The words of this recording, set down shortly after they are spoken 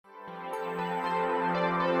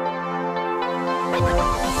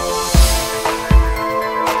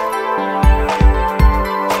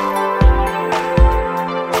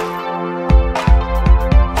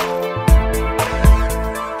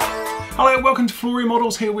welcome to Flory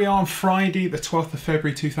Models. Here we are on Friday the 12th of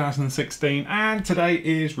February 2016 and today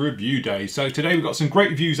is review day. So today we've got some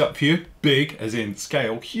great reviews up for you, big as in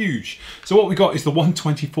scale, huge. So what we got is the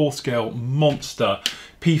 1/24 scale monster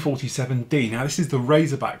P47D. Now this is the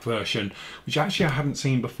Razorback version, which actually I haven't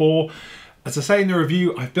seen before. As I say in the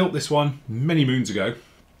review, I built this one many moons ago,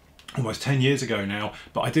 almost 10 years ago now,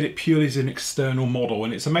 but I did it purely as an external model,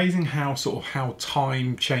 and it's amazing how how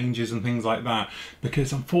time changes and things like that,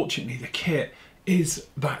 because unfortunately the kit is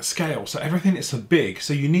that scale, so everything is so big,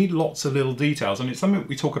 so you need lots of little details, and it's something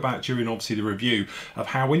we talk about during obviously the review of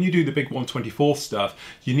how when you do the big 1/24 stuff,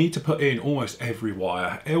 you need to put in almost every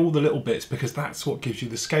wire, all the little bits, because that's what gives you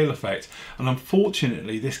the scale effect. And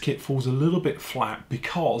unfortunately this kit falls a little bit flat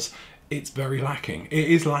because it's very lacking. It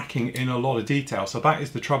is lacking in a lot of detail, so that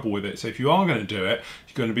is the trouble with it. So if you are going to do it,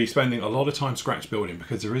 you're going to be spending a lot of time scratch building,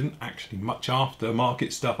 because there isn't actually much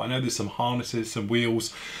aftermarket stuff. I know there's some harnesses, some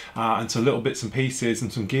wheels, and some little bits and pieces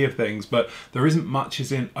and some gear things, but there isn't much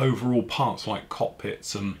as in overall parts like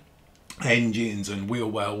cockpits and engines and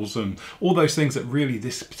wheel wells and all those things that really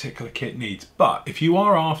this particular kit needs. But if you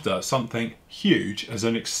are after something huge as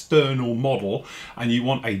an external model and you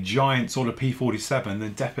want a giant sort of P47,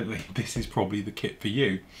 then definitely this is probably the kit for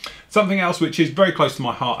you. Something else which is very close to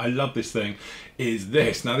my heart, I love this thing, is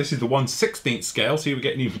this. Now this is the 1/16 scale, so we're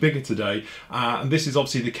getting even bigger today, and this is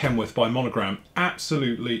obviously the Kenworth by Monogram.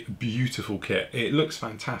 Absolutely beautiful kit. It looks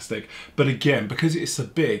fantastic, but again, because it's so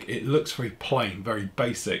big, it looks very plain, very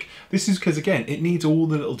basic. This is because again, it needs all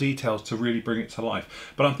the little details to really bring it to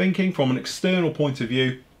life. But I'm thinking from an external point of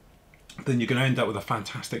view, then you're going to end up with a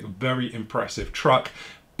fantastic, very impressive truck.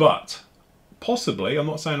 But possibly, I'm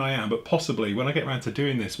not saying I am, but possibly when I get around to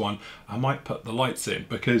doing this one, I might put the lights in,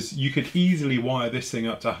 because you could easily wire this thing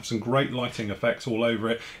up to have some great lighting effects all over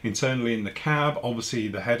it, internally in the cab, obviously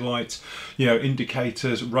the headlights, you know,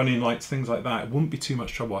 indicators, running lights, things like that. It wouldn't be too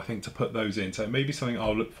much trouble, I think, to put those in. So it may be something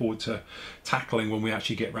I'll look forward to tackling when we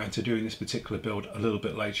actually get around to doing this particular build a little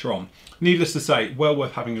bit later on. Needless to say, well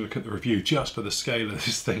worth having a look at the review just for the scale of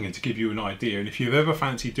this thing and to give you an idea. And if you've ever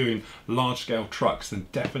fancied doing large scale trucks, then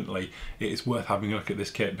definitely it is worth having a look at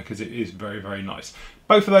this kit, because it is very, very nice.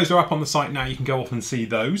 Both of those are up on the site now. You can go off and see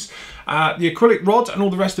those. The acrylic rod and all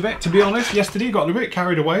the rest of it, to be honest, yesterday I got a bit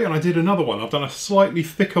carried away and I did another one. I've done a slightly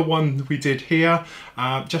thicker one than we did here,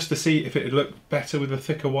 just to see if it would look better with the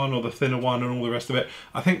thicker one or the thinner one and all the rest of it.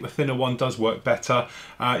 I think the thinner one does work better.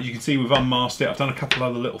 You can see we've unmasked it. I've done a couple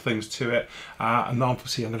other little things to it, and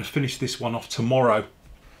obviously I'm going to finish this one off tomorrow,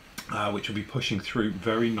 which will be pushing through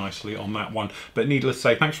very nicely on that one. But needless to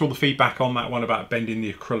say, thanks for all the feedback on that one about bending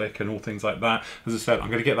the acrylic and all things like that. As I said, I'm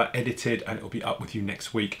going to get that edited and it'll be up with you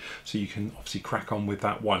next week, so you can obviously crack on with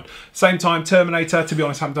that one. Same time, Terminator, to be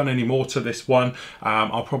honest, I haven't done any more to this one.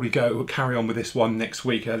 I'll probably carry on with this one next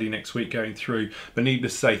week, early next week, going through. But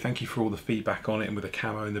needless to say, thank you for all the feedback on it and with the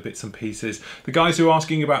camo and the bits and pieces. The guys who are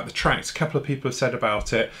asking about the tracks, a couple of people have said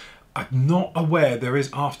about it. I'm not aware there is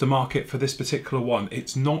aftermarket for this particular one.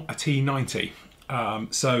 It's not a T90,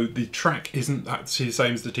 so the track isn't actually the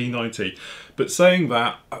same as the T90. But saying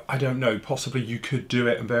that, I don't know, possibly you could do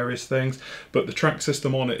it and various things, but the track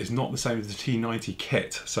system on it is not the same as the T90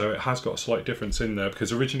 kit, so it has got a slight difference in there,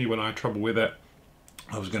 because originally when I had trouble with it,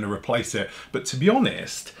 I was going to replace it. But to be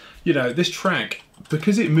honest, you know, this track,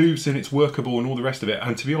 because it moves and it's workable and all the rest of it,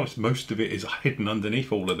 and to be honest, most of it is hidden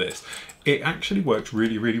underneath all of this, it actually works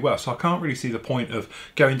really, really well. So I can't really see the point of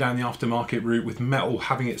going down the aftermarket route with metal,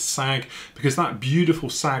 having it sag, because that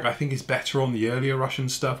beautiful sag I think is better on the earlier Russian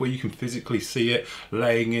stuff, where you can physically see it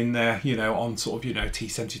laying in there, you know, on sort of, you know,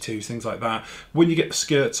 T72s, things like that. When you get the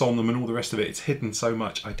skirts on them and all the rest of it, it's hidden so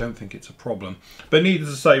much, I don't think it's a problem. But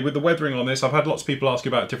needless to say, with the weathering on this, I've had lots of people ask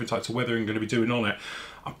about different types of weathering I'm going to be doing on it.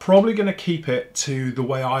 I'm probably going to keep it to the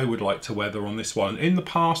way I would like to weather on this one. In the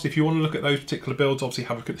past, if you want to look at those particular builds, obviously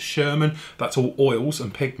have a look at the Sherman. That's all oils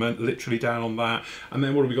and pigment, literally down on that. And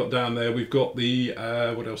then what have we got down there? We've got the,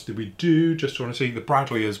 what else did we do? Just trying to see, the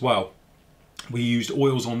Bradley as well. We used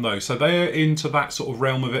oils on those, so they're into that sort of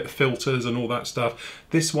realm of it, filters and all that stuff.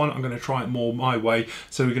 This one, I'm going to try it more my way,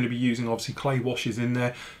 so we're going to be using obviously clay washes in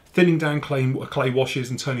there, thinning down clay washes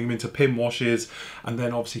and turning them into pin washes, and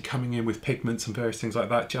then obviously coming in with pigments and various things like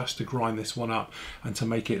that, just to grind this one up and to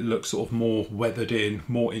make it look sort of more weathered in,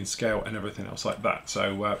 more in scale and everything else like that.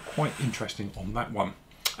 So quite interesting on that one.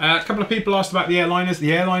 A couple of people asked about the airliners.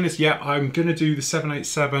 The airliners, yeah, I'm going to do the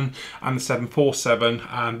 787 and the 747,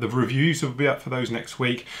 and the reviews will be up for those next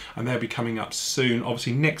week, and they'll be coming up soon.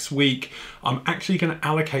 Obviously next week I'm actually going to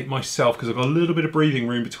allocate myself, because I've got a little bit of breathing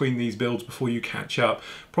room between these builds before you catch up,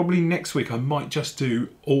 probably next week I might just do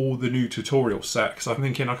all the new tutorial set, because I'm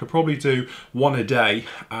thinking I could probably do one a day.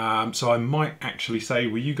 So I might actually say,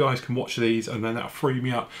 well, you guys can watch these, and then that'll free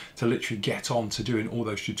me up to literally get on to doing all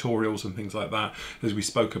those tutorials and things like that, as we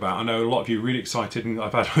spoke about. I know a lot of you are really excited, and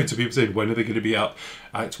I've had loads of people saying, when are they going to be up?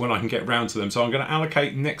 It's when I can get round to them. So I'm going to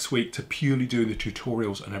allocate next week to purely doing the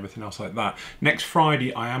tutorials and everything else like that. Next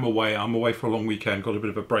Friday I am away. I'm away for a long weekend, got a bit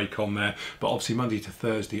of a break on there, but obviously Monday to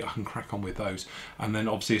Thursday I can crack on with those. And then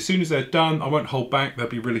obviously as soon as they're done, I won't hold back. They'll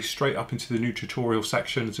be really straight up into the new tutorial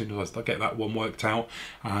section as soon as I get that one worked out,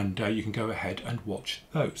 and you can go ahead and watch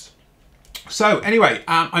those. So anyway,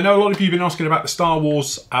 I know a lot of you have been asking about the Star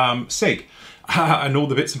Wars SIG. And all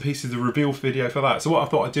the bits and pieces, the reveal video for that. So what I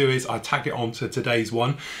thought I'd do is I'd tag it on to today's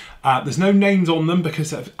one. There's no names on them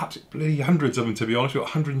because there's absolutely hundreds of them, to be honest. We've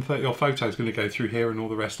got 130 odd photos going to go through here and all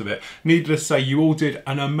the rest of it. Needless to say, you all did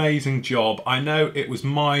an amazing job. I know it was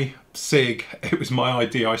my SIG, it was my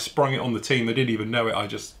idea. I sprung it on the team. They didn't even know it.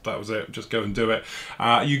 That was it, just go and do it.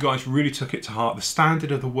 You guys really took it to heart. The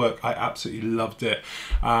standard of the work, I absolutely loved it.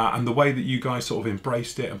 And the way that you guys sort of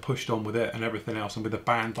embraced it and pushed on with it and everything else, and with the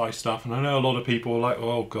Bandai stuff. And I know a lot of people are like,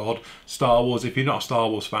 oh God, Star Wars, if you're not a Star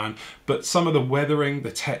Wars fan, but some of the weathering,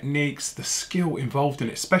 the techniques, the skill involved in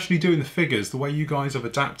it, especially doing the figures, the way you guys have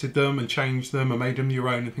adapted them and changed them and made them your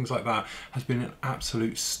own and things like that, has been an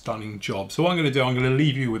absolute stunning job. So what I'm going to do, I'm going to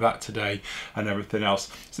leave you with that today and everything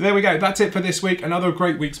else. So there we go. That's it for this week. Another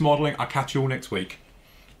great week's modelling. I'll catch you all next week.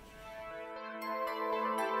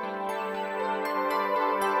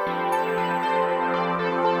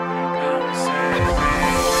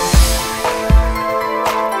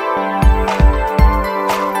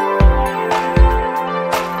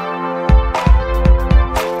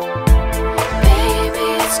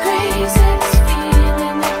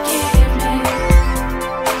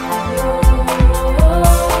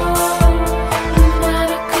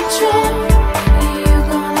 Control, are you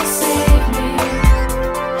gonna save me?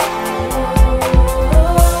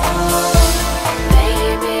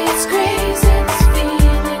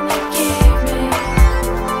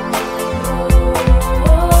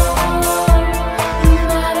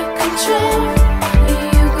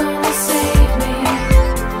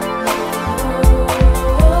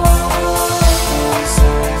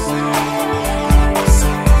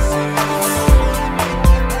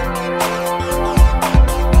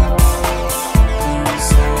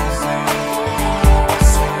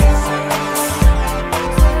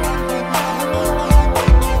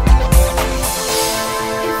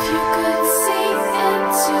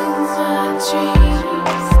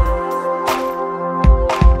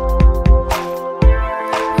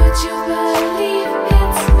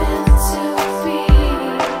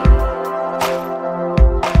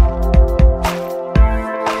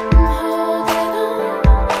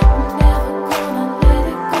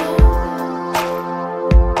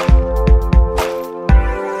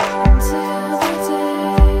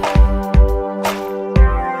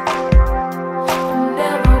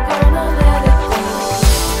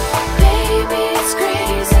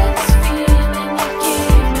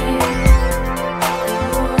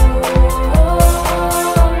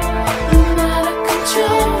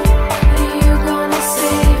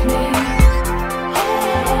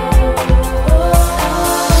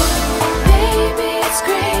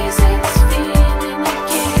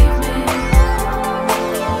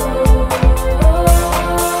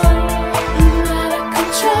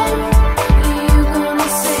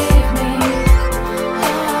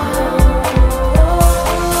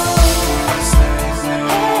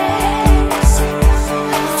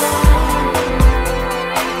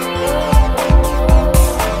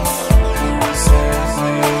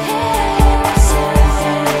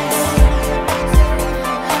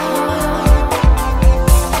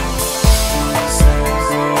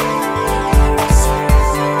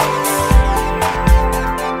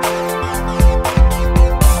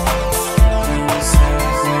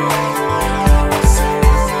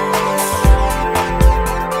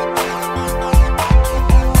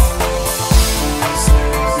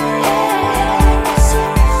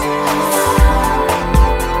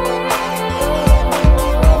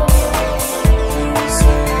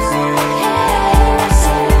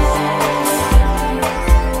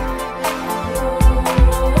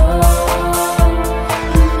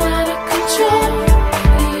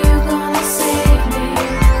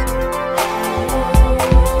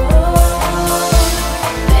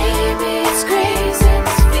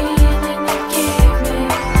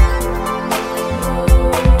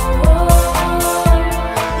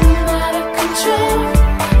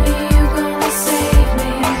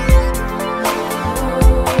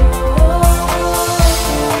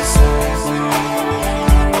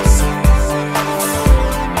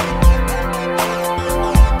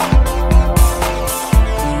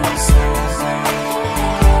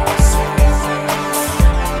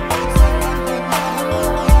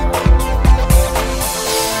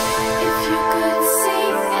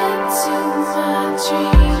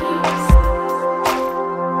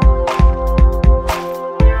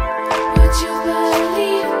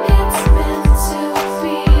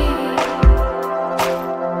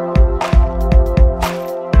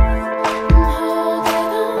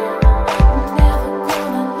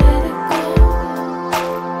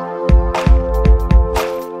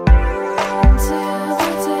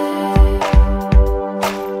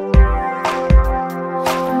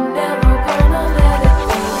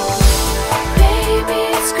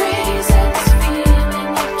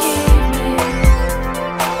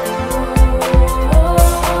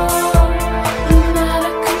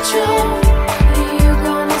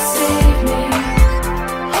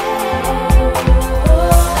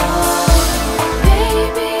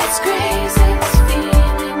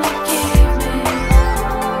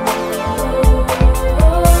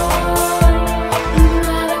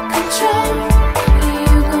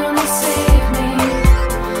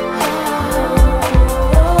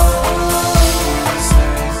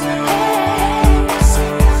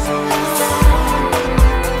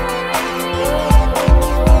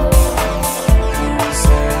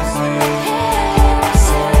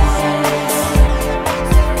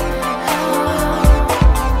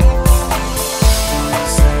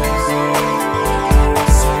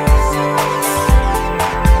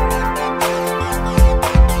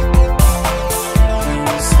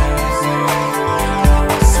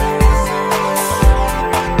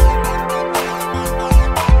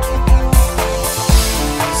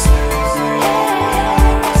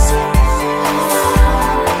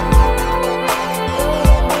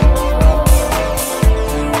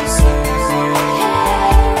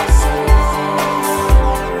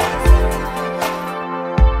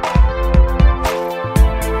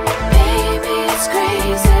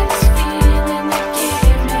 crazy.